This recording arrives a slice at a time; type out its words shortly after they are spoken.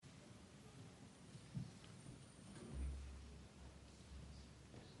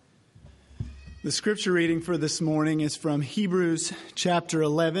The scripture reading for this morning is from Hebrews chapter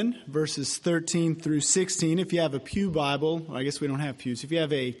 11, verses 13 through 16. If you have a pew Bible, I guess we don't have pews. If you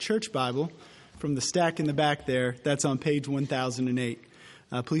have a church Bible from the stack in the back there, that's on page 1008.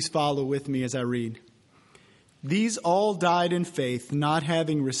 Please follow with me as I read. These all died in faith, not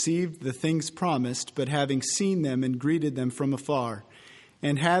having received the things promised, but having seen them and greeted them from afar,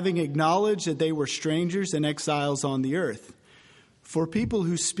 and having acknowledged that they were strangers and exiles on the earth. For people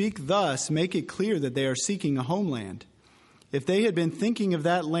who speak thus make it clear that they are seeking a homeland. If they had been thinking of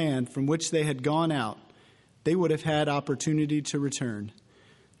that land from which they had gone out, they would have had opportunity to return.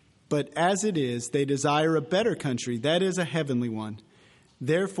 But as it is, they desire a better country, that is, a heavenly one.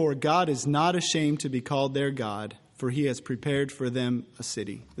 Therefore, God is not ashamed to be called their God, for he has prepared for them a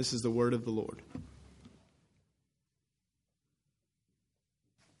city. This is the word of the Lord.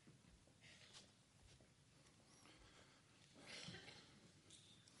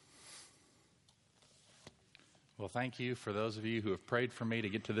 Well, thank you for those of you who have prayed for me to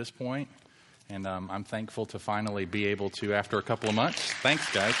get to this point. And I'm thankful to finally be able to, after a couple of months. Thanks,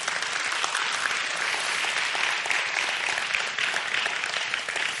 guys.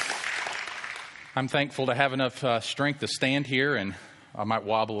 I'm thankful to have enough strength to stand here, and I might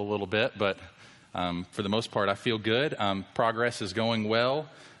wobble a little bit, but for the most part, I feel good. Progress is going well.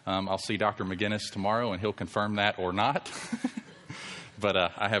 I'll see Dr. McGinnis tomorrow, and he'll confirm that or not. But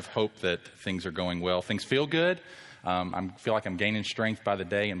I have hope that things are going well. Things feel good. I feel like I'm gaining strength by the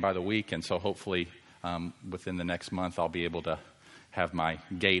day and by the week. And so hopefully within the next month, I'll be able to have my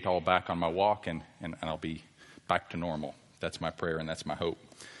gait all back on my walk and I'll be back to normal. That's my prayer and that's my hope.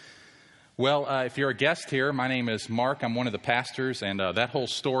 Well, if you're a guest here, my name is Mark. I'm one of the pastors. And that whole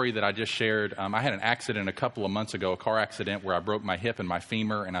story that I just shared, I had an accident a couple of months ago, a car accident where I broke my hip and my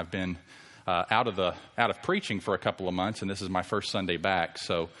femur, and I've been out of preaching for a couple of months, and this is my first Sunday back.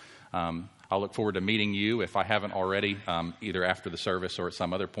 So I'll look forward to meeting you if I haven't already, either after the service or at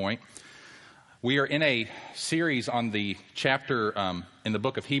some other point. We are in a series on the chapter in the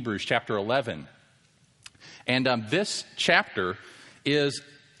book of Hebrews, chapter 11. And this chapter is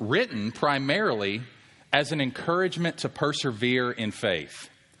written primarily as an encouragement to persevere in faith.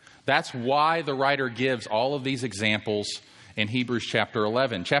 That's why the writer gives all of these examples in Hebrews chapter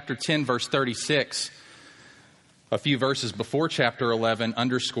 11. Chapter 10, verse 36, a few verses before chapter 11,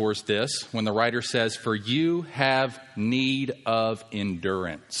 underscores this when the writer says, "For you have need of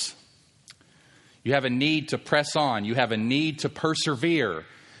endurance." You have a need to press on. You have a need to persevere.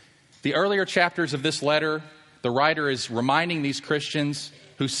 The earlier chapters of this letter, the writer is reminding these Christians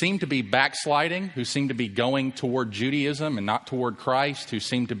who seem to be backsliding, who seem to be going toward Judaism and not toward Christ, who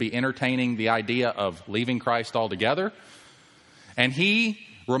seem to be entertaining the idea of leaving Christ altogether. And he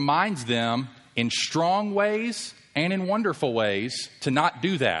reminds them in strong ways and in wonderful ways to not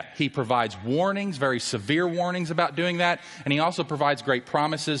do that. He provides warnings, very severe warnings about doing that. And he also provides great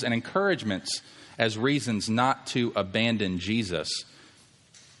promises and encouragements as reasons not to abandon Jesus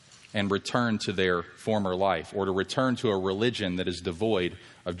and return to their former life, or to return to a religion that is devoid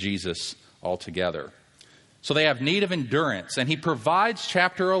of Jesus altogether. So they have need of endurance. And he provides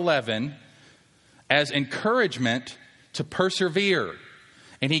chapter 11 as encouragement to persevere.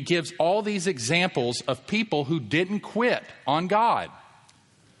 And he gives all these examples of people who didn't quit on God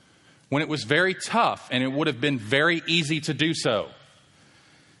when it was very tough and it would have been very easy to do so.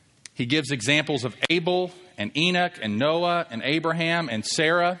 He gives examples of Abel and Enoch and Noah and Abraham and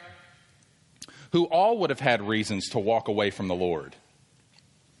Sarah, who all would have had reasons to walk away from the Lord.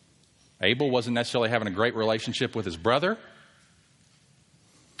 Abel wasn't necessarily having a great relationship with his brother.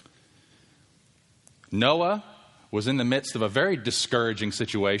 Noah was in the midst of a very discouraging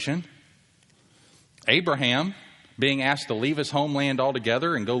situation. Abraham being asked to leave his homeland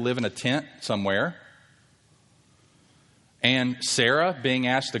altogether and go live in a tent somewhere. And Sarah being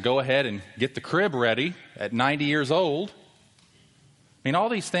asked to go ahead and get the crib ready at 90 years old. I mean, all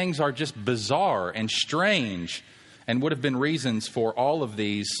these things are just bizarre and strange and would have been reasons for all of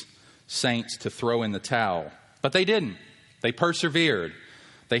these saints to throw in the towel. But they didn't. They persevered.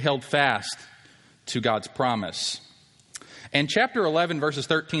 They held fast to God's promise. And chapter 11, verses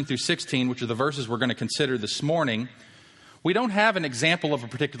 13 through 16, which are the verses we're going to consider this morning, we don't have an example of a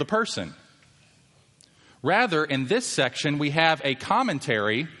particular person. Rather, in this section, we have a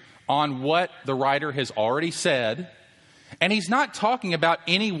commentary on what the writer has already said. And he's not talking about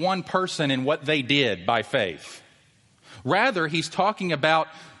any one person and what they did by faith. Rather, he's talking about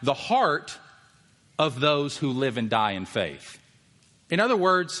the heart of those who live and die in faith. In other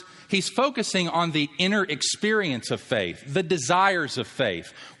words, he's focusing on the inner experience of faith, the desires of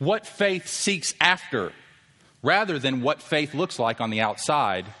faith, what faith seeks after, rather than what faith looks like on the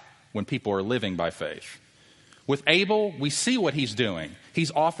outside when people are living by faith. With Abel, we see what he's doing.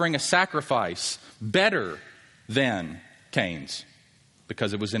 He's offering a sacrifice better than Cain's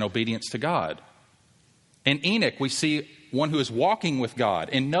because it was in obedience to God. In Enoch, we see one who is walking with God.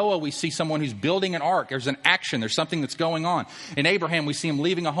 In Noah, we see someone who's building an ark. There's an action. There's something that's going on. In Abraham, we see him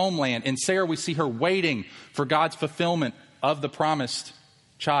leaving a homeland. In Sarah, we see her waiting for God's fulfillment of the promised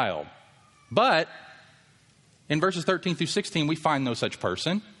child. But in verses 13 through 16, we find no such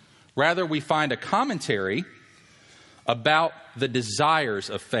person. Rather, we find a commentary about the desires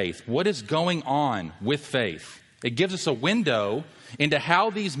of faith. What is going on with faith? It gives us a window into how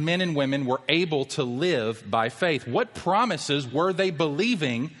these men and women were able to live by faith. What promises were they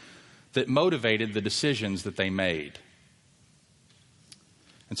believing that motivated the decisions that they made?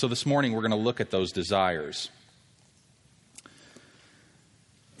 And so this morning we're going to look at those desires.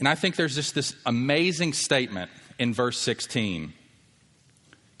 And I think there's just this amazing statement in verse 16.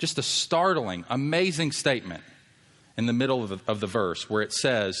 Just a startling, amazing statement in the middle of the verse where it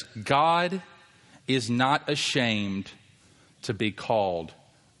says, God is not ashamed to be called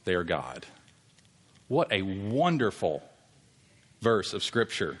their God. What a wonderful verse of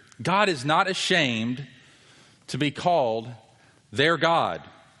Scripture. God is not ashamed to be called their God.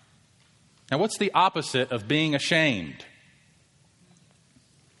 Now, what's the opposite of being ashamed?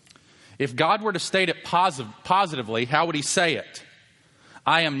 If God were to state it positively, how would he say it?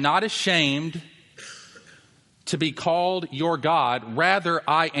 I am not ashamed to be called your God. Rather,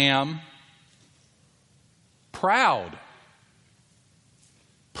 I am proud,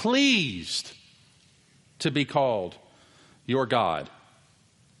 pleased to be called your God.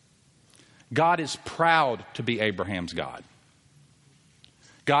 God is proud to be Abraham's God.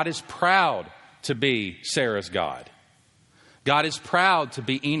 God is proud to be Sarah's God. God is proud to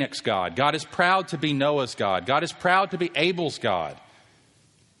be Enoch's God. God is proud to be Noah's God. God is proud to be Abel's God.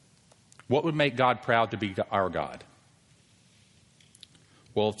 What would make God proud to be our God?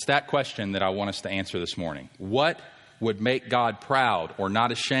 Well, it's that question that I want us to answer this morning. What would make God proud or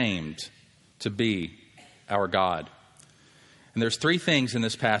not ashamed to be our God? And there's three things in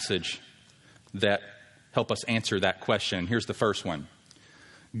this passage that help us answer that question. Here's the first one.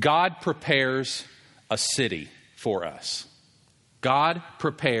 God prepares a city for us. God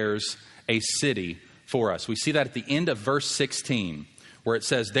prepares a city for us. We see that at the end of verse 16, where it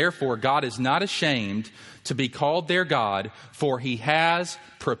says, therefore, God is not ashamed to be called their God, for he has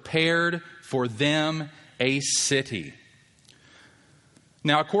prepared for them a city.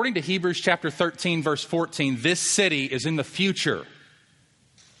 Now, according to Hebrews chapter 13, verse 14, this city is in the future.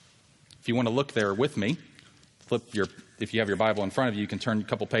 If you want to look there with me, if you have your Bible in front of you, you can turn a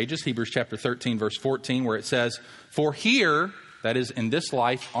couple pages. Hebrews chapter 13, verse 14, where it says, for here, that is in this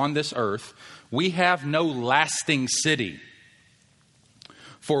life, on this earth, we have no lasting city.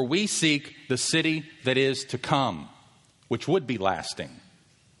 For we seek the city that is to come, which would be lasting.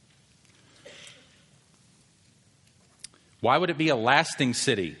 Why would it be a lasting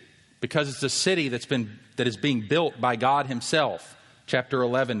city? Because it's a city that is being built by God himself. Chapter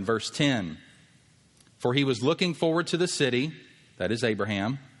 11, verse 10. For he was looking forward to the city, that is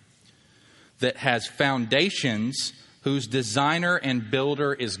Abraham, that has foundations, whose designer and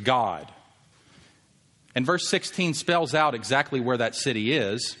builder is God. And verse 16 spells out exactly where that city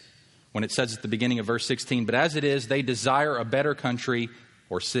is when it says at the beginning of verse 16, but as it is, they desire a better country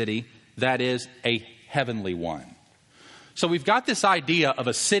or city, that is a heavenly one. So we've got this idea of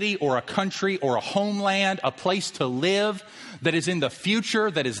a city or a country or a homeland, a place to live that is in the future,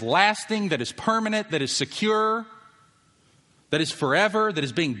 that is lasting, that is permanent, that is secure, that is forever, that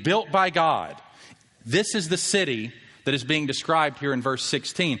is being built by God. This is the city that is being described here in verse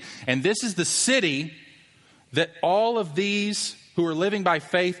 16. And this is the city that all of these who are living by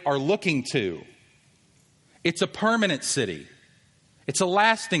faith are looking to. It's a permanent city. It's a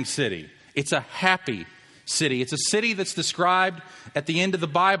lasting city. It's a happy city. It's a city that's described at the end of the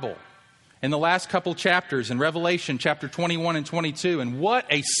Bible in the last couple chapters in Revelation chapter 21 and 22. And what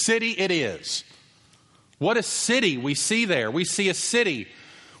a city it is. What a city we see there. We see a city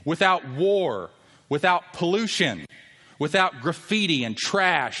without war, without pollution, without graffiti and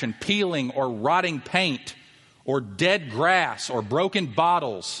trash and peeling or rotting paint, or dead grass, or broken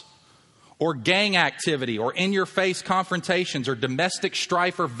bottles, or gang activity, or in-your-face confrontations, or domestic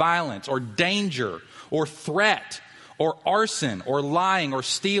strife or violence, or danger, or threat, or arson, or lying, or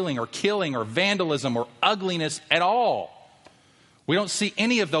stealing, or killing, or vandalism, or ugliness at all. We don't see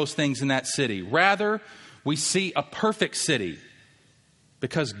any of those things in that city. Rather, we see a perfect city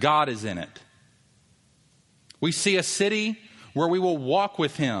because God is in it. We see a city where we will walk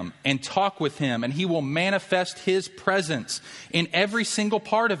with him and talk with him, and he will manifest his presence in every single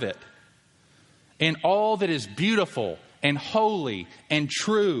part of it. and all that is beautiful and holy and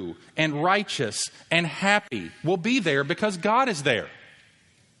true and righteous and happy will be there because God is there.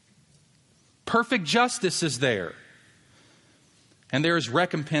 Perfect justice is there. And there is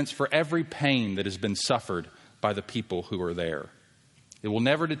recompense for every pain that has been suffered by the people who are there. It will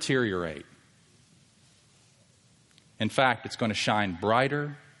never deteriorate. In fact, it's going to shine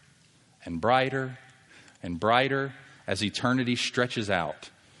brighter and brighter and brighter as eternity stretches out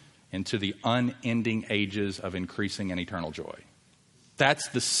into the unending ages of increasing and eternal joy. That's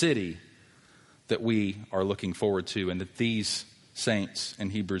the city that we are looking forward to, and that these saints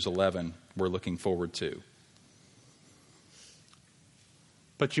in Hebrews 11 were looking forward to.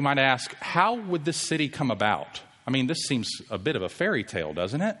 But you might ask, how would this city come about? I mean, this seems a bit of a fairy tale,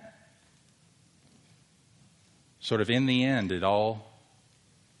 doesn't it? Sort of in the end, it all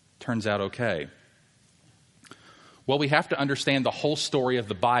turns out okay. Well, we have to understand the whole story of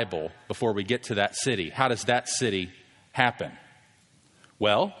the Bible before we get to that city. How does that city happen?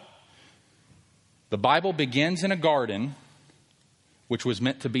 Well, the Bible begins in a garden which was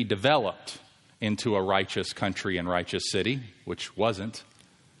meant to be developed into a righteous country and righteous city, which wasn't.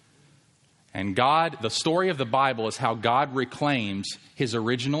 And God, the story of the Bible is how God reclaims his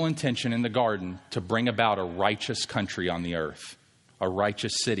original intention in the garden to bring about a righteous country on the earth, a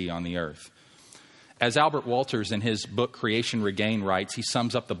righteous city on the earth. As Albert Walters in his book Creation Regained writes, he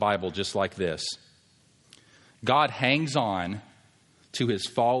sums up the Bible just like this. God hangs on to his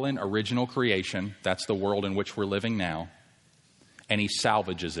fallen original creation, that's the world in which we're living now, and he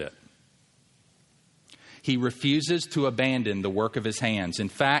salvages it. He refuses to abandon the work of his hands. In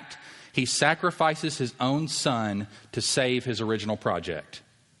fact, he sacrifices his own son to save his original project.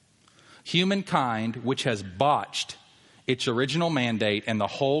 Humankind, which has botched its original mandate and the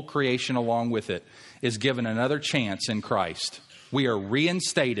whole creation along with it, is given another chance in Christ. We are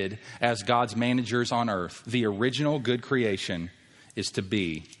reinstated as God's managers on earth. The original good creation is to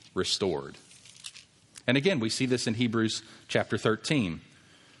be restored. And again, we see this in Hebrews chapter 13,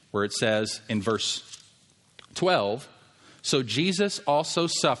 where it says in verse 12, so Jesus also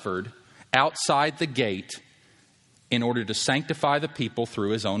suffered outside the gate in order to sanctify the people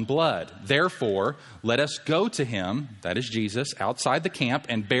through his own blood. Therefore, let us go to him, that is Jesus, outside the camp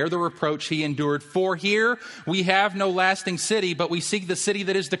and bear the reproach he endured. For here we have no lasting city, but we seek the city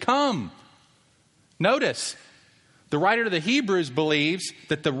that is to come. Notice, the writer of the Hebrews believes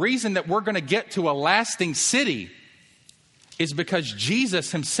that the reason that we're going to get to a lasting city is because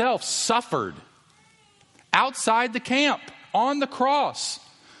Jesus himself suffered outside the camp on the cross,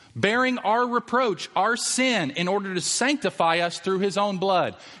 bearing our reproach, our sin, in order to sanctify us through his own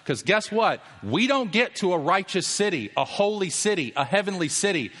blood. Because guess what? We don't get to a righteous city, a holy city, a heavenly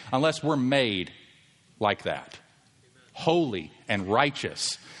city, unless we're made like that. Holy and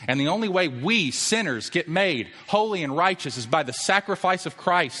righteous. And the only way we sinners get made holy and righteous is by the sacrifice of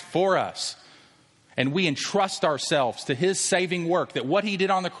Christ for us. And we entrust ourselves to his saving work, that what he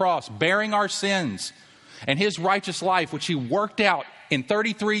did on the cross, bearing our sins, and his righteous life, which he worked out in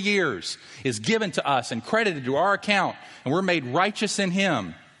 33 years, is given to us and credited to our account. And we're made righteous in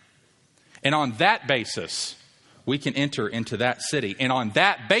him. And on that basis, we can enter into that city. And on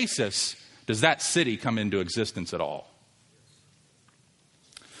that basis, does that city come into existence at all?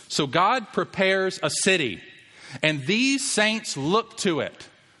 So God prepares a city, and these saints look to it.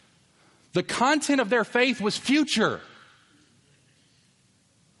 The content of their faith was future.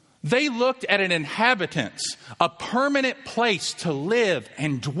 They looked at an inhabitants, a permanent place to live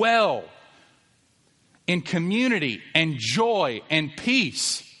and dwell in community and joy and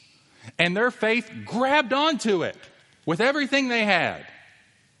peace. And their faith grabbed onto it with everything they had.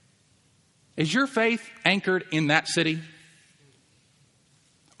 Is your faith anchored in that city?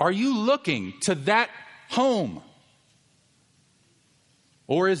 Are you looking to that home?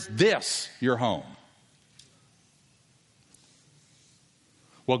 Or is this your home?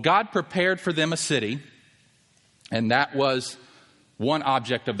 Well, God prepared for them a city, and that was one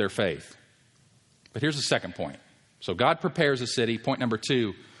object of their faith. But here's the second point. So God prepares a city. Point number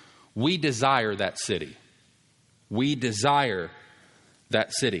 2, we desire that city. We desire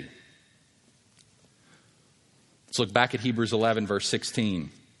that city. Let's look back at Hebrews 11, verse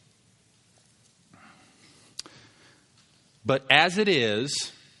 16. But as it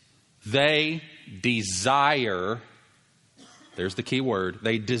is, they desire, there's the key word,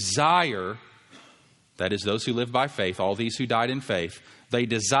 they desire, that is those who live by faith, all these who died in faith, they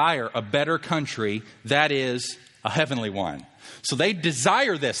desire a better country, that is a heavenly one. So they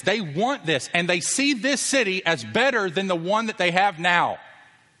desire this, they want this, and they see this city as better than the one that they have now.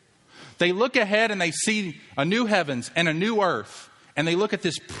 They look ahead and they see a new heavens and a new earth, and they look at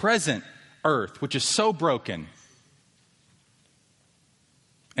this present earth, which is so broken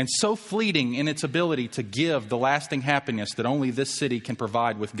and so fleeting in its ability to give the lasting happiness that only this city can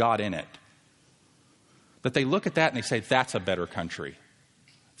provide with God in it, that they look at that and they say, that's a better country.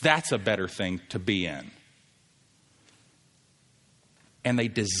 That's a better thing to be in. And they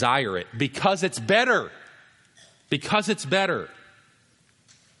desire it because it's better. Because it's better.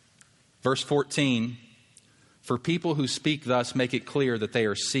 Verse 14, for people who speak thus make it clear that they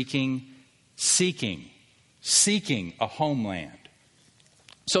are seeking a homeland.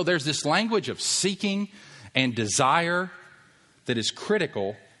 So there's this language of seeking and desire that is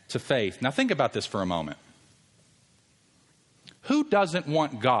critical to faith. Now think about this for a moment. Who doesn't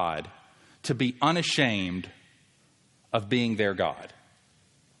want God to be unashamed of being their God?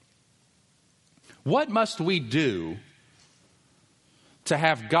 What must we do to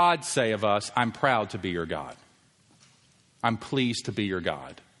have God say of us, I'm proud to be your God. I'm pleased to be your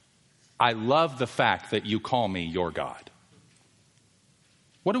God. I love the fact that you call me your God.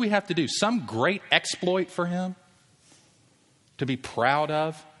 What do we have to do? Some great exploit for him to be proud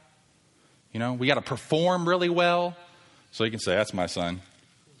of? You know, we got to perform really well so he can say, that's my son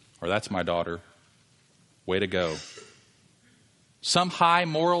or that's my daughter. Way to go. Some high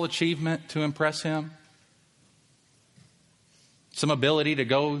moral achievement to impress him? Some ability to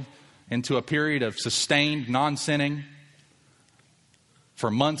go into a period of sustained non-sinning for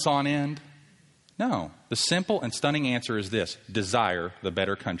months on end? No. The simple and stunning answer is this: desire the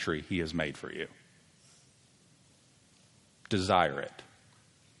better country he has made for you. Desire it.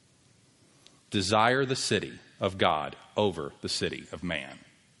 Desire the city of God over the city of man.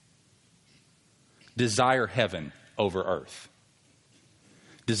 Desire heaven over earth.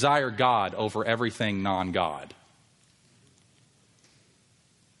 Desire God over everything non-God.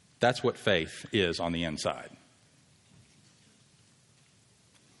 That's what faith is on the inside.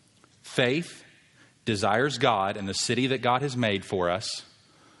 Faith desires God and the city that God has made for us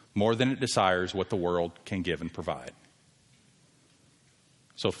more than it desires what the world can give and provide.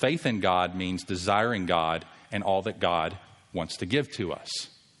 So faith in God means desiring God and all that God wants to give to us.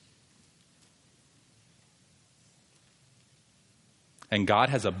 And God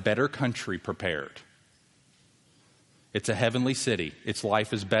has a better country prepared. It's a heavenly city. Its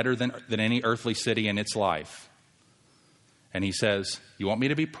life is better than any earthly city in its life. And he says, you want me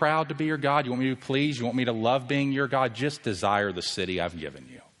to be proud to be your God? You want me to be pleased? You want me to love being your God? Just desire the city I've given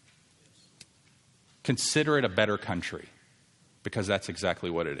you. Consider it a better country, because that's exactly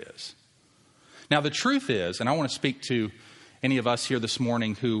what it is. Now the truth is, and I want to speak to any of us here this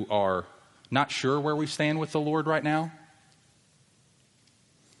morning who are not sure where we stand with the Lord right now.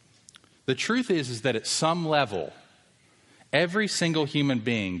 The truth is that at some level, every single human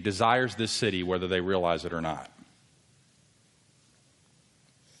being desires this city, whether they realize it or not.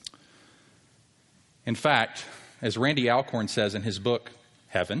 In fact, as Randy Alcorn says in his book,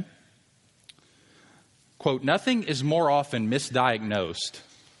 Heaven, quote, nothing is more often misdiagnosed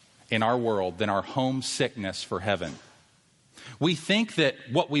in our world than our homesickness for heaven. We think that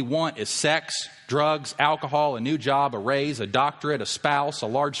what we want is sex, drugs, alcohol, a new job, a raise, a doctorate, a spouse, a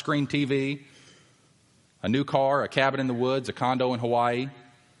large screen TV, a new car, a cabin in the woods, a condo in Hawaii.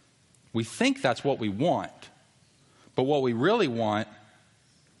 We think that's what we want. But what we really want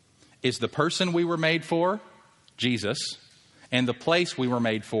is the person we were made for, Jesus, and the place we were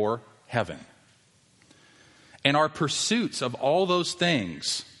made for, heaven. And our pursuits of all those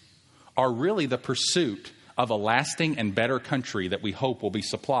things are really the pursuit of a lasting and better country that we hope will be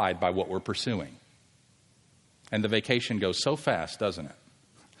supplied by what we're pursuing. And the vacation goes so fast, doesn't it?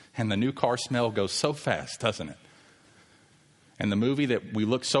 And the new car smell goes so fast, doesn't it? And the movie that we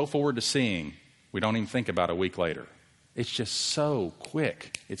look so forward to seeing, we don't even think about a week later. It's just so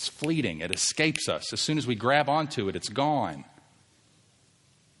quick. It's fleeting. It escapes us. As soon as we grab onto it, it's gone.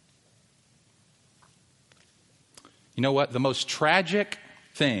 You know what? The most tragic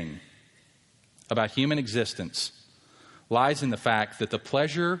thing about human existence lies in the fact that the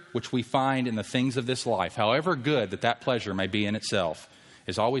pleasure which we find in the things of this life, however good that pleasure may be in itself,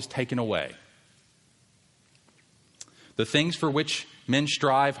 is always taken away. The things for which men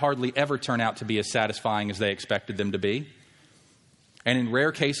strive hardly ever turn out to be as satisfying as they expected them to be. And in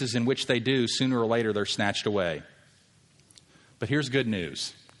rare cases in which they do, sooner or later they're snatched away. But here's good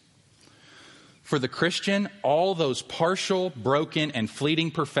news. For the Christian, all those partial, broken, and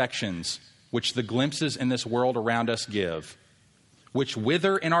fleeting perfections which the glimpses in this world around us give, which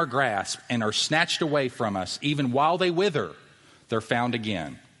wither in our grasp and are snatched away from us, even while they wither, they're found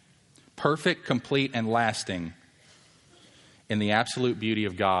again. Perfect, complete, and lasting in the absolute beauty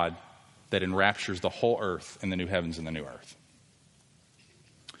of God that enraptures the whole earth in the new heavens and the new earth.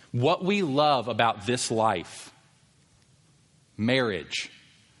 What we love about this life, marriage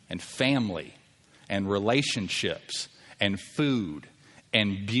and family and relationships and food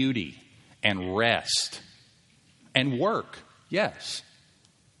and beauty and rest and work, yes.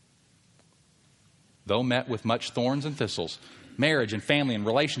 Though met with much thorns and thistles, marriage and family and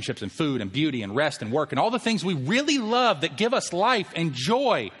relationships and food and beauty and rest and work and all the things we really love that give us life and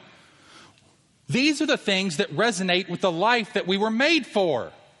joy. These are the things that resonate with the life that we were made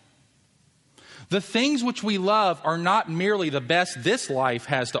for. The things which we love are not merely the best this life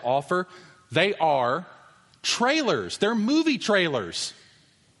has to offer. They are trailers. They're movie trailers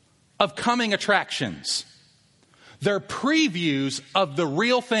of coming attractions. They're previews of the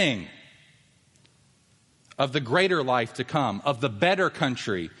real thing, of the greater life to come, of the better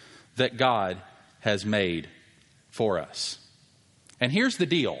country that God has made for us. And here's the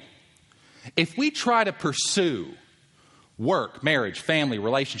deal. If we try to pursue work, marriage, family,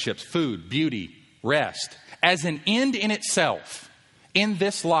 relationships, food, beauty, rest as an end in itself in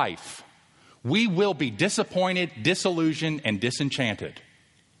this life, we will be disappointed, disillusioned, and disenchanted.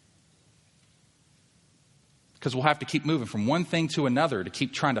 Because we'll have to keep moving from one thing to another to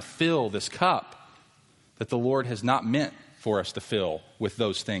keep trying to fill this cup that the Lord has not meant for us to fill with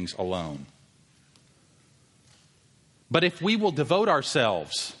those things alone. But if we will devote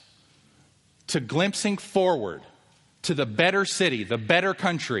ourselves to glimpsing forward to the better city, the better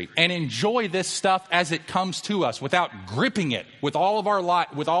country, and enjoy this stuff as it comes to us without gripping it with all of our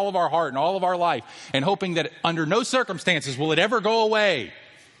with all of our heart and all of our life, and hoping that under no circumstances will it ever go away.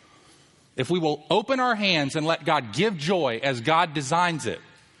 If we will open our hands and let God give joy as God designs it,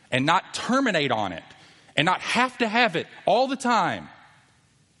 and not terminate on it, and not have to have it all the time,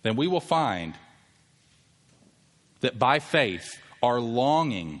 then we will find that by faith our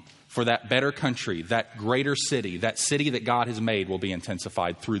longing for that better country, that greater city, that city that God has made will be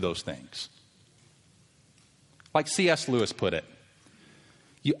intensified through those things. Like C.S. Lewis put it,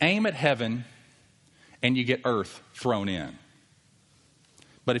 you aim at heaven and you get earth thrown in.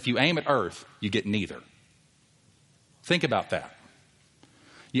 But if you aim at earth, you get neither. Think about that.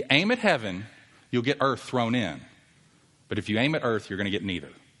 You aim at heaven, you'll get earth thrown in. But if you aim at earth, you're going to get neither.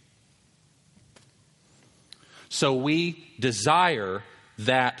 So we desire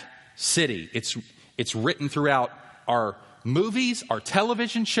that city. It's written throughout our movies, our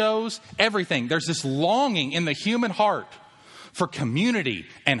television shows, everything. There's this longing in the human heart for community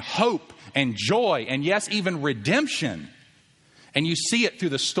and hope and joy and yes, even redemption. And you see it through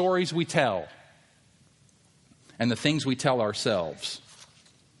the stories we tell and the things we tell ourselves.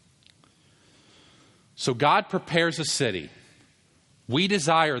 So God prepares a city. We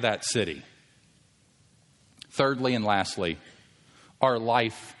desire that city. Thirdly and lastly, our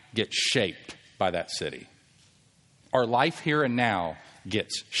life gets shaped by that city. Our life here and now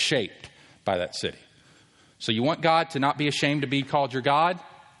gets shaped by that city. So you want God to not be ashamed to be called your God?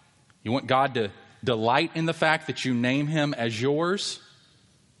 You want God to delight in the fact that you name him as yours?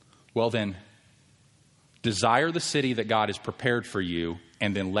 Well then, desire the city that God has prepared for you,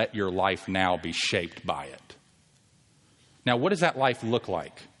 and then let your life now be shaped by it. Now, what does that life look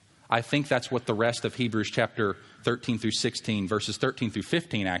like? I think that's what the rest of Hebrews chapter 13 through 16, verses 13 through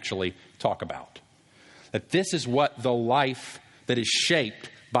 15 actually talk about. That this is what the life that is shaped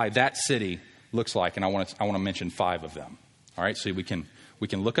by that city looks like. And I want to mention 5 of them. All right, so we can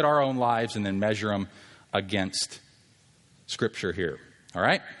look at our own lives and then measure them against Scripture here. All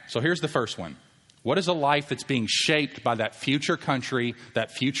right, so here's the first one. What is a life that's being shaped by that future country, that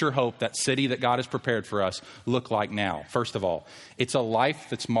future hope, that city that God has prepared for us look like now? First of all, it's a life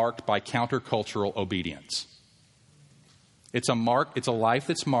that's marked by countercultural obedience. It's a life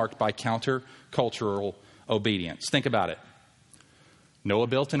that's marked by countercultural obedience. Think about it. Noah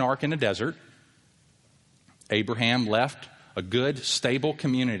built an ark in a desert. Abraham left a good, stable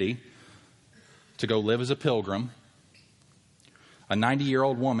community to go live as a pilgrim. A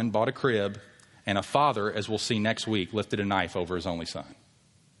 90-year-old woman bought a crib. And a father, as we'll see next week, lifted a knife over his only son.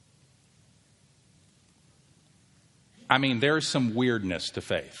 I mean, there's some weirdness to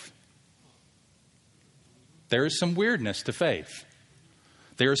faith. There is some weirdness to faith.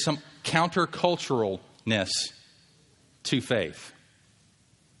 There is some counterculturalness to faith.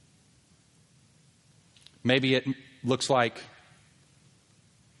 Maybe it looks like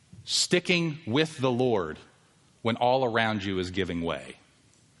sticking with the Lord when all around you is giving way.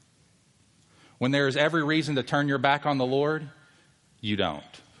 When there is every reason to turn your back on the Lord, you don't.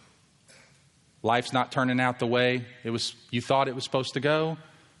 Life's not turning out the way you thought it was supposed to go,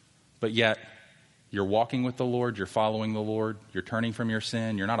 but yet you're walking with the Lord, you're following the Lord, you're turning from your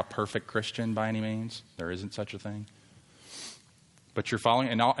sin. You're not a perfect Christian by any means. There isn't such a thing. but you're following,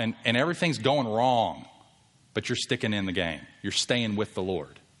 and everything's going wrong, but you're sticking in the game. You're staying with the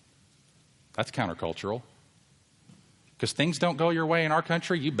Lord. That's countercultural. Because things don't go your way in our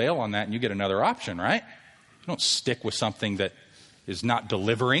country, you bail on that and you get another option, right? You don't stick with something that is not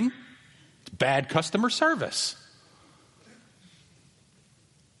delivering. It's bad customer service.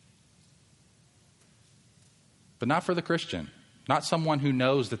 But not for the Christian. Not someone who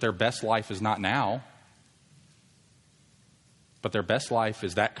knows that their best life is not now, but their best life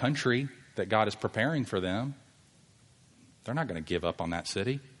is that country that God is preparing for them. They're not going to give up on that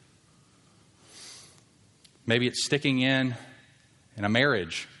city. Maybe it's sticking in a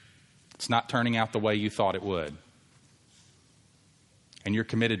marriage. It's not turning out the way you thought it would. And you're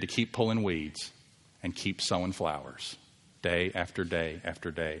committed to keep pulling weeds and keep sowing flowers day after day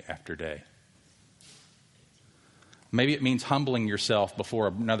after day after day. Maybe it means humbling yourself before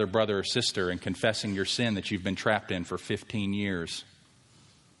another brother or sister and confessing your sin that you've been trapped in for 15 years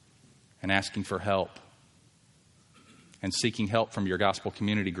and asking for help and seeking help from your gospel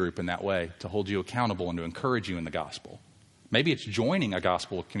community group in that way to hold you accountable and to encourage you in the gospel. Maybe it's joining a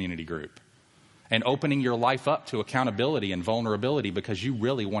gospel community group and opening your life up to accountability and vulnerability because you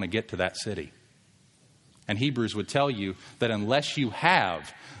really want to get to that city. And Hebrews would tell you that unless you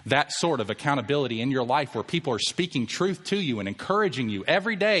have that sort of accountability in your life where people are speaking truth to you and encouraging you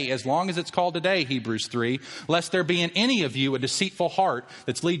every day, as long as it's called today, Hebrews 3, lest there be in any of you a deceitful heart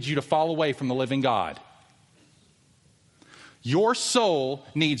that leads you to fall away from the living God. Your soul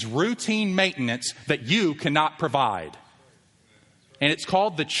needs routine maintenance that you cannot provide. And it's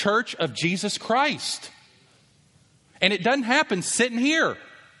called the Church of Jesus Christ. And it doesn't happen sitting here.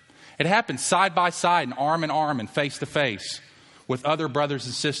 It happens side by side and arm and face to face with other brothers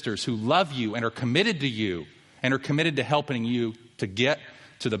and sisters who love you and are committed to you and are committed to helping you to get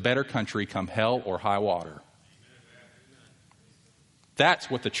to the better country come hell or high water. That's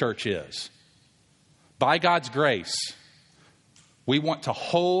what the church is. By God's grace, we want to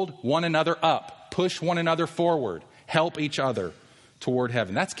hold one another up, push one another forward, help each other toward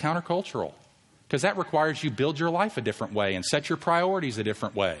heaven. That's countercultural because that requires you build your life a different way and set your priorities a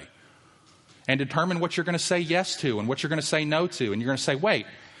different way and determine what you're going to say yes to and what you're going to say no to. And you're going to say, wait,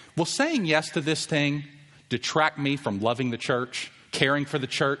 will saying yes to this thing detract me from loving the church, caring for the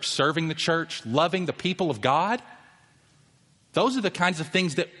church, serving the church, loving the people of God? Those are the kinds of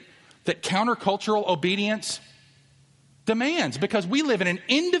things that countercultural obedience demands because we live in an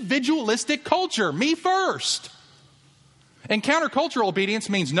individualistic culture. Me first. And countercultural obedience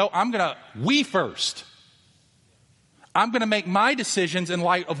means, no, we first. I'm going to make my decisions in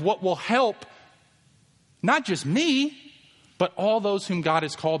light of what will help not just me, but all those whom God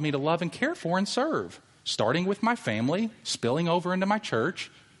has called me to love and care for and serve. Starting with my family, spilling over into my church,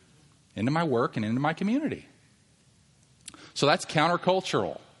 into my work, and into my community. So that's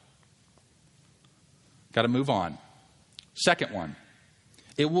countercultural. Got to move on. Second one,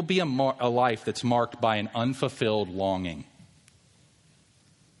 it will be a life that's marked by an unfulfilled longing.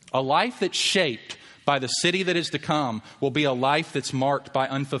 A life that's shaped by the city that is to come will be a life that's marked by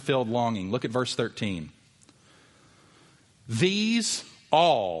unfulfilled longing. Look at verse 13. These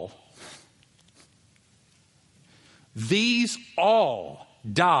all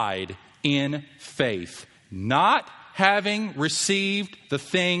died in faith, not having received the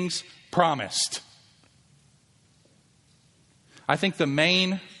things promised. I think the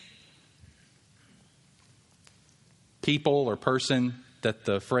main people or person that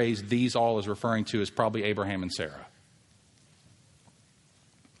the phrase "these all" is referring to is probably Abraham and Sarah.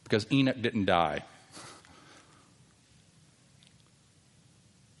 Because Enoch didn't die.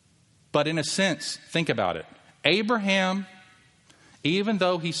 But in a sense, think about it. Abraham, even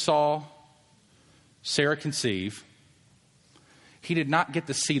though he saw Sarah conceive, he did not get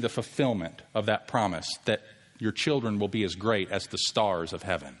to see the fulfillment of that promise that your children will be as great as the stars of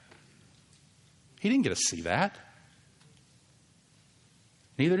heaven. He didn't get to see that.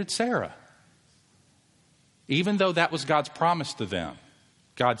 Neither did Sarah. Even though that was God's promise to them,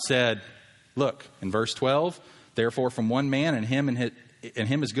 God said, look, in verse 12, therefore from one man and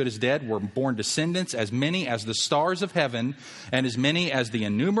him as good as dead were born descendants as many as the stars of heaven and as many as the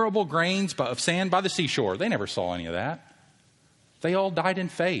innumerable grains of sand by the seashore. They never saw any of that. They all died in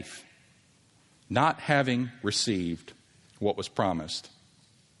faith, not having received what was promised.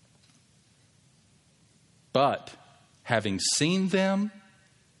 But having seen them,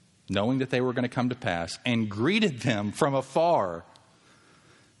 knowing that they were going to come to pass, and greeted them from afar,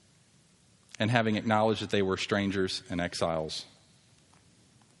 and having acknowledged that they were strangers and exiles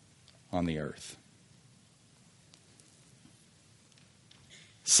on the earth.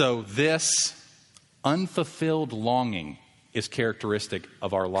 So this unfulfilled longing is characteristic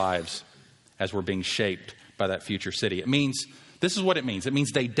of our lives as we're being shaped by that future city. It means, this is what it means. It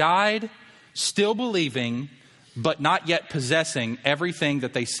means they died still believing, but not yet possessing everything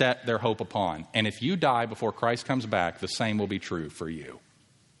that they set their hope upon. And if you die before Christ comes back, the same will be true for you.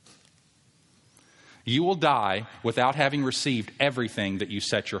 You will die without having received everything that you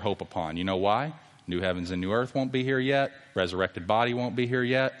set your hope upon. You know why? New heavens and new earth won't be here yet. Resurrected body won't be here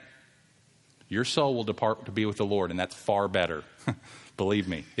yet. Your soul will depart to be with the Lord, and that's far better. Believe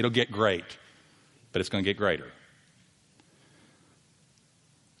me, it'll get great, but it's going to get greater.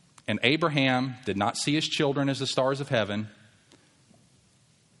 And Abraham did not see his children as the stars of heaven,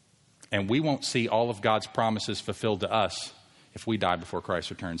 and we won't see all of God's promises fulfilled to us if we die before Christ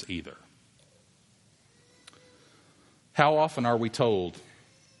returns either. How often are we told,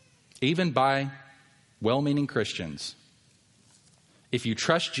 even by well-meaning Christians, if you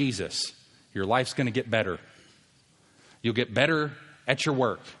trust Jesus, your life's going to get better. You'll get better at your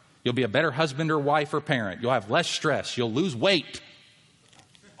work. You'll be a better husband or wife or parent. You'll have less stress. You'll lose weight.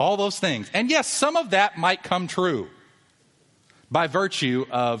 All those things. And yes, some of that might come true by virtue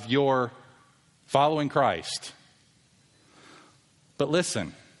of your following Christ. But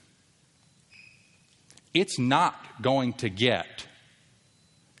listen, it's not going to get,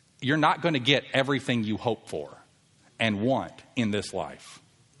 you're not going to get everything you hope for and want in this life.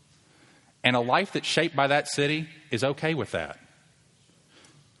 And a life that's shaped by that city is okay with that.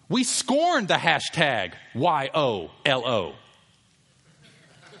 We scorned the hashtag YOLO.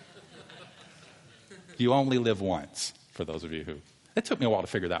 You only live once, for those of you who... It took me a while to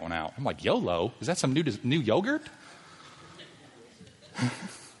figure that one out. I'm like, YOLO? Is that some new yogurt?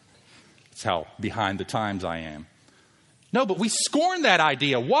 That's how behind the times I am. No, but we scorn that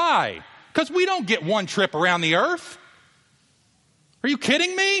idea. Why? Because we don't get one trip around the earth. Are you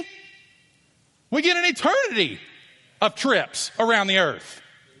kidding me? We get an eternity of trips around the earth.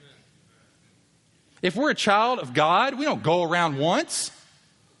 If we're a child of God, we don't go around once.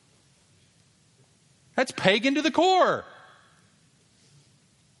 That's pagan to the core.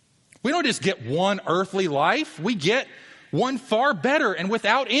 We don't just get one earthly life. We get one far better and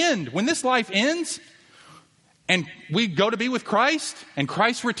without end. When this life ends and we go to be with Christ and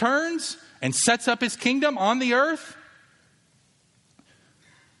Christ returns and sets up his kingdom on the earth,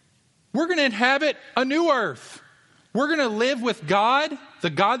 we're going to inhabit a new earth. We're going to live with God, the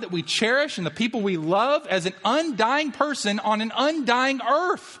God that we cherish and the people we love, as an undying person on an undying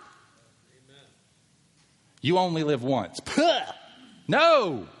earth. Amen. You only live once.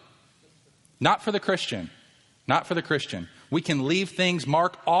 No, not for the Christian. Not for the Christian. We can leave things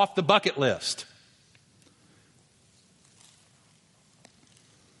marked off the bucket list.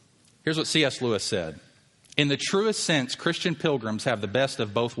 Here's what C.S. Lewis said. In the truest sense, Christian pilgrims have the best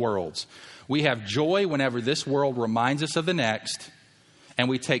of both worlds. We have joy whenever this world reminds us of the next, and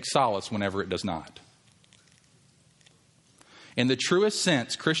we take solace whenever it does not. In the truest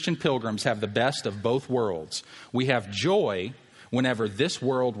sense, Christian pilgrims have the best of both worlds. We have joy whenever this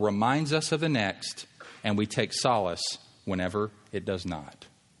world reminds us of the next, and we take solace whenever it does not,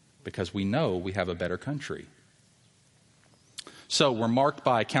 because we know we have a better country. So we're marked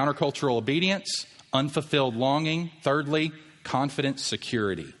by countercultural obedience, unfulfilled longing. Thirdly, confident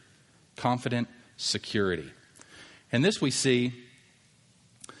security. Confident security. And this we see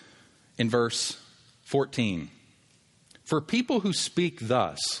in verse 14. For people who speak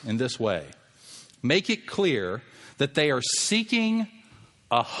thus, in this way, make it clear that they are seeking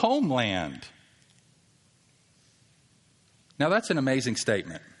a homeland. Now that's an amazing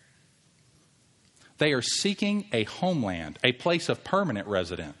statement. They are seeking a homeland, a place of permanent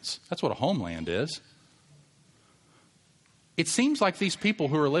residence. That's what a homeland is. It seems like these people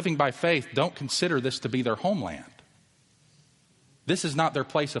who are living by faith don't consider this to be their homeland. This is not their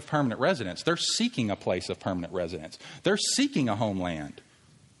place of permanent residence. They're seeking a place of permanent residence. They're seeking a homeland.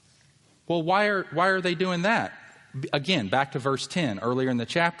 Well, why are they doing that? Again, back to verse 10 earlier in the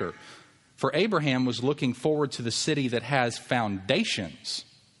chapter. For Abraham was looking forward to the city that has foundations,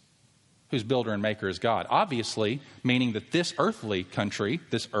 whose builder and maker is God. Obviously, meaning that this earthly country,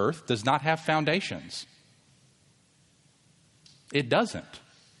 this earth, does not have foundations. It doesn't.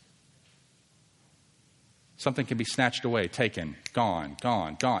 Something can be snatched away, taken, gone.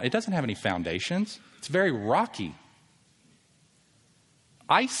 It doesn't have any foundations. It's very rocky.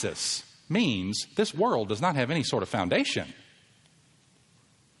 ISIS means this world does not have any sort of foundation.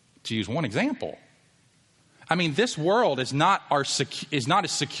 To use one example. I mean, this world is not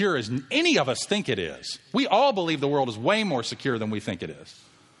as secure as any of us think it is. We all believe the world is way more secure than we think it is.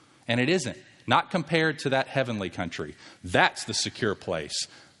 And it isn't. Not compared to that heavenly country. That's the secure place.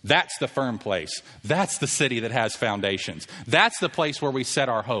 That's the firm place. That's the city that has foundations. That's the place where we set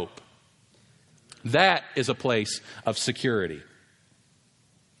our hope. That is a place of security.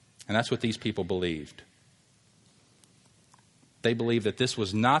 And that's what these people believed. They believed that this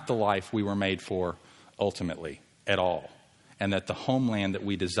was not the life we were made for ultimately at all. And that the homeland that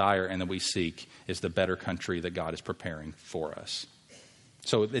we desire and that we seek is the better country that God is preparing for us.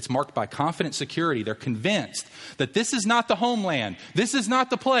 So it's marked by confident security. They're convinced that this is not the homeland. This is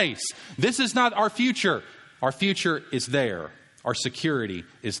not the place. This is not our future. Our future is there. Our security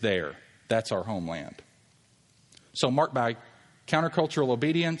is there. That's our homeland. So marked by countercultural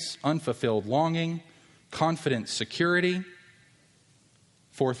obedience, unfulfilled longing, confident security.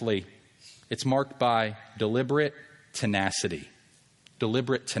 Fourthly, it's marked by deliberate tenacity.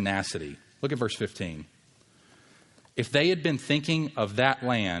 Deliberate tenacity. Look at verse 15. If they had been thinking of that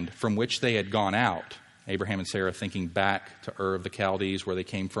land from which they had gone out, Abraham and Sarah thinking back to Ur of the Chaldees where they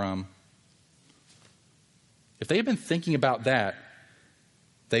came from, if they had been thinking about that,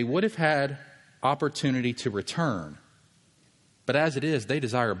 they would have had opportunity to return. But as it is, they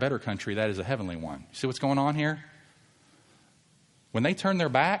desire a better country, that is a heavenly one. You see what's going on here? When they turned their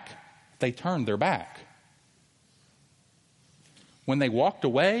back, they turned their back. When they walked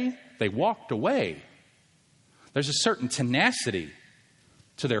away, they walked away. There's a certain tenacity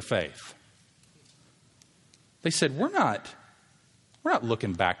to their faith. They said, we're not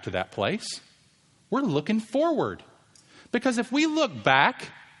looking back to that place. We're looking forward. Because if we look back,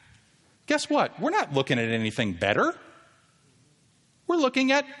 guess what? We're not looking at anything better. We're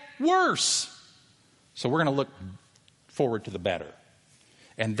looking at worse. So we're going to look forward to the better.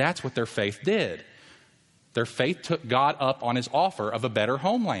 And that's what their faith did. Their faith took God up on his offer of a better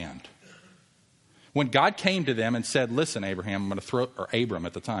homeland. When God came to them and said, listen, Abraham, Abram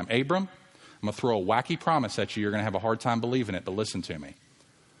at the time, Abram, I'm going to throw a wacky promise at you. You're going to have a hard time believing it, but listen to me.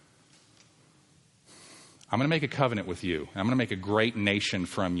 I'm going to make a covenant with you. I'm going to make a great nation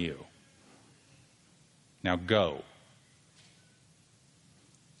from you. Now go.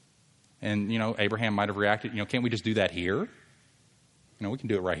 And, Abraham might have reacted, can't we just do that here? We can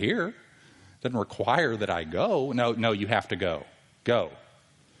do it right here. It doesn't require that I go. No, you have to go. Go.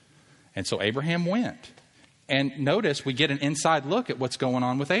 And so Abraham went. And notice we get an inside look at what's going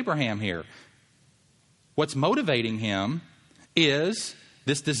on with Abraham here. What's motivating him is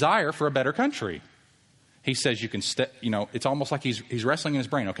this desire for a better country. He says you can stay, it's almost like he's wrestling in his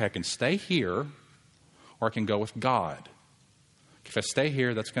brain. Okay, I can stay here or I can go with God. If I stay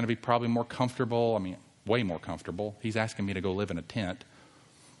here, that's going to be probably more comfortable. Way more comfortable. He's asking me to go live in a tent.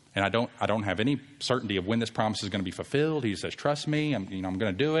 And I don't have any certainty of when this promise is going to be fulfilled. He says, trust me, I'm going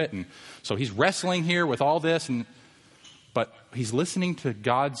to do it. And so he's wrestling here with all this, but he's listening to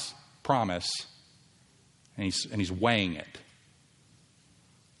God's promise, and he's weighing it.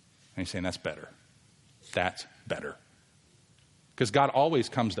 And he's saying, that's better. That's better. Because God always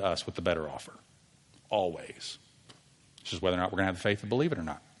comes to us with the better offer. Always. It's just whether or not we're going to have the faith to believe it or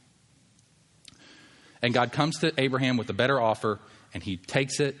not. And God comes to Abraham with a better offer, and he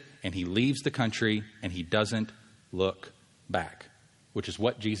takes it, and he leaves the country, and he doesn't look back, which is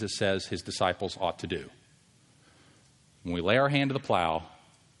what Jesus says his disciples ought to do. When we lay our hand to the plow,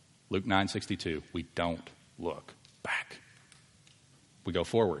 Luke 9:62, we don't look back. We go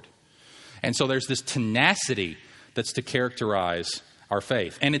forward. And so there's this tenacity that's to characterize our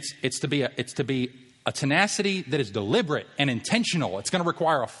faith. And it's to be a tenacity that is deliberate and intentional. It's going to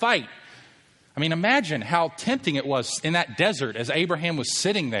require a fight. Imagine how tempting it was in that desert as Abraham was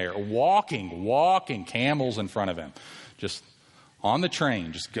sitting there, walking, camels in front of him, just on the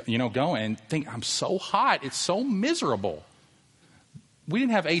train, just, going and think, I'm so hot. It's so miserable. We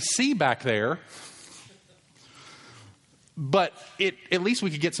didn't have AC back there, but at least we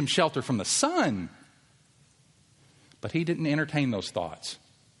could get some shelter from the sun. But he didn't entertain those thoughts.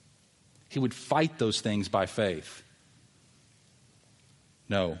 He would fight those things by faith.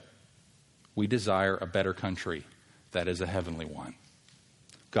 No. We desire a better country that is a heavenly one.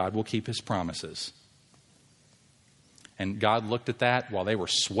 God will keep his promises. And God looked at that while they were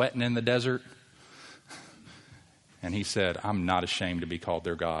sweating in the desert. And he said, I'm not ashamed to be called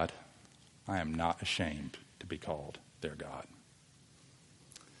their God. I am not ashamed to be called their God.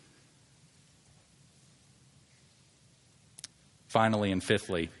 Finally and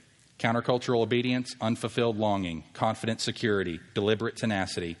fifthly, countercultural obedience, unfulfilled longing, confident security, deliberate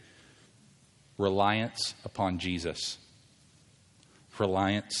tenacity, reliance upon Jesus.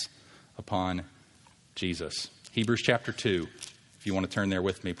 Reliance upon Jesus. Hebrews chapter 2. If you want to turn there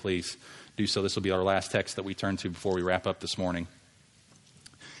with me, please do so. This will be our last text that we turn to before we wrap up this morning.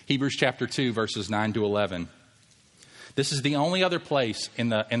 Hebrews chapter 2, verses 9 to 11. This is the only other place in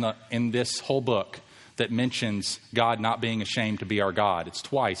this whole book that mentions God not being ashamed to be our God. It's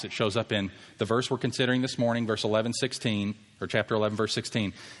twice. It shows up in the verse we're considering this morning, verse 11:16, or chapter 11, verse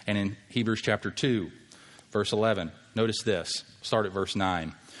 16, and in Hebrews chapter 2, verse 11. Notice this. Start at verse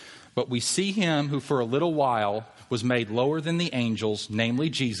 9. But we see him who for a little while was made lower than the angels, namely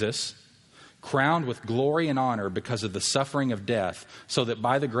Jesus, crowned with glory and honor because of the suffering of death, so that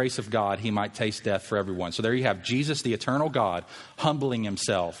by the grace of God he might taste death for everyone. So there you have Jesus, the eternal God, humbling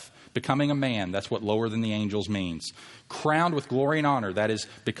himself, becoming a man. That's what lower than the angels means. Crowned with glory and honor. That is,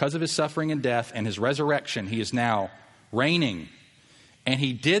 because of his suffering and death and his resurrection, he is now reigning. And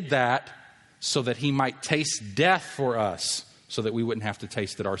he did that so that he might taste death for us, so that we wouldn't have to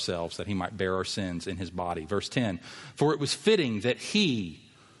taste it ourselves, that he might bear our sins in his body. Verse 10, for it was fitting that he,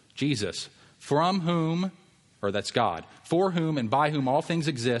 Jesus, from whom, or that's God, for whom and by whom all things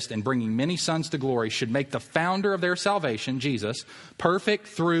exist, and bringing many sons to glory, should make the founder of their salvation, Jesus, perfect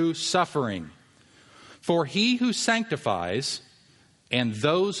through suffering. For he who sanctifies and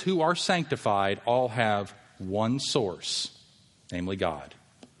those who are sanctified all have one source, namely God.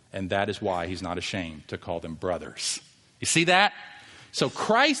 And that is why he's not ashamed to call them brothers. You see that? So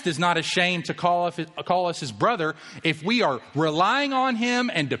Christ is not ashamed to call us his brother if we are relying on him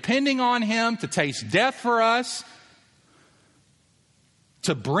and depending on him to taste death for us,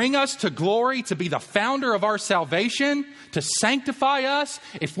 to bring us to glory, to be the founder of our salvation, to sanctify us.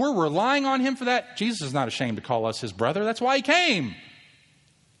 If we're relying on him for that, Jesus is not ashamed to call us his brother. That's why he came.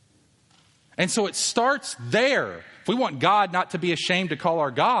 And so it starts there. If we want God not to be ashamed to call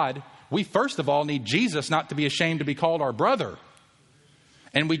our God, we first of all need Jesus not to be ashamed to be called our brother.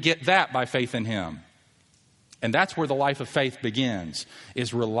 And we get that by faith in him. And that's where the life of faith begins,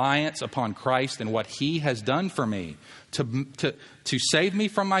 is reliance upon Christ and what he has done for me to save me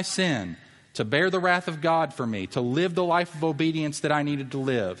from my sin, to bear the wrath of God for me, to live the life of obedience that I needed to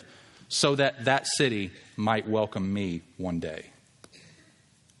live, so that that city might welcome me one day.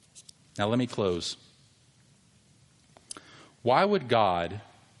 Now let me close. Why would God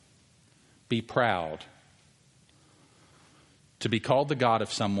be proud to be called the God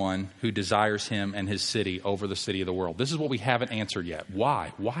of someone who desires him and his city over the city of the world? This is what we haven't answered yet.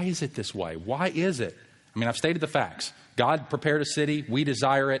 Why? Why is it this way? Why is it? I mean, I've stated the facts. God prepared a city. We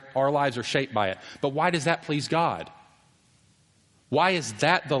desire it. Our lives are shaped by it. But why does that please God? Why is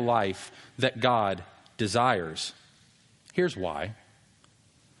that the life that God desires? Here's why.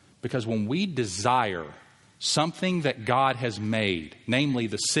 Because when we desire something that God has made, namely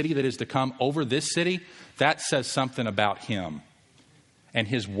the city that is to come over this city, that says something about him and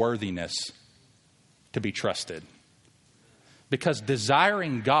his worthiness to be trusted. Because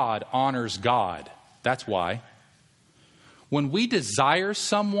desiring God honors God. That's why. When we desire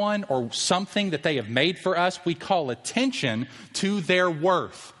someone or something that they have made for us, we call attention to their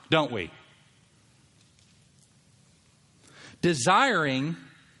worth, don't we? Desiring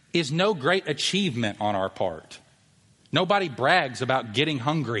is no great achievement on our part. Nobody brags about getting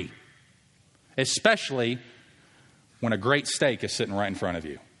hungry, especially when a great steak is sitting right in front of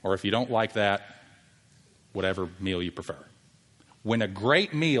you. Or if you don't like that, whatever meal you prefer. When a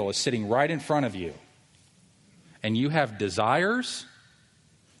great meal is sitting right in front of you and you have desires,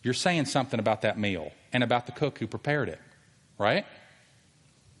 you're saying something about that meal and about the cook who prepared it, right?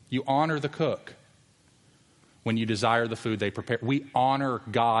 You honor the cook when you desire the food they prepare. We honor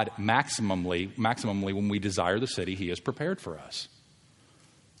God maximally when we desire the city he has prepared for us.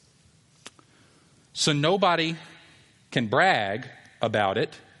 So nobody can brag about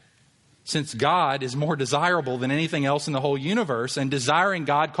it, since God is more desirable than anything else in the whole universe, and desiring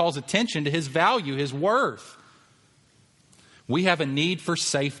God calls attention to his value, his worth. We have a need for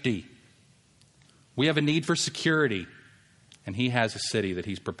safety. We have a need for security. And he has a city that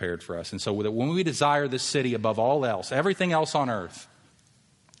he's prepared for us. And so when we desire this city above all else, everything else on earth,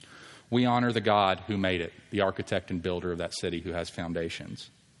 we honor the God who made it, the architect and builder of that city who has foundations.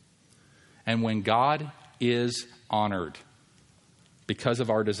 And when God is honored because of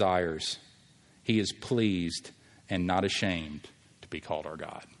our desires, he is pleased and not ashamed to be called our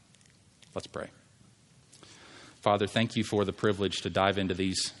God. Let's pray. Father, thank you for the privilege to dive into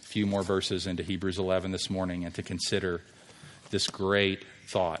these few more verses into Hebrews 11 this morning and to consider this great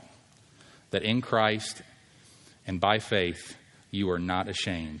thought that in Christ and by faith, you are not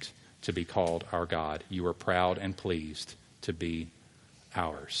ashamed to be called our God. You are proud and pleased to be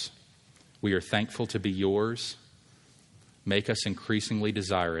ours. We are thankful to be yours. Make us increasingly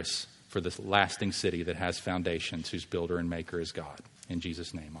desirous for this lasting city that has foundations, whose builder and maker is God. In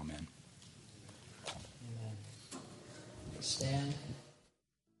Jesus' name, amen. Amen. Stand.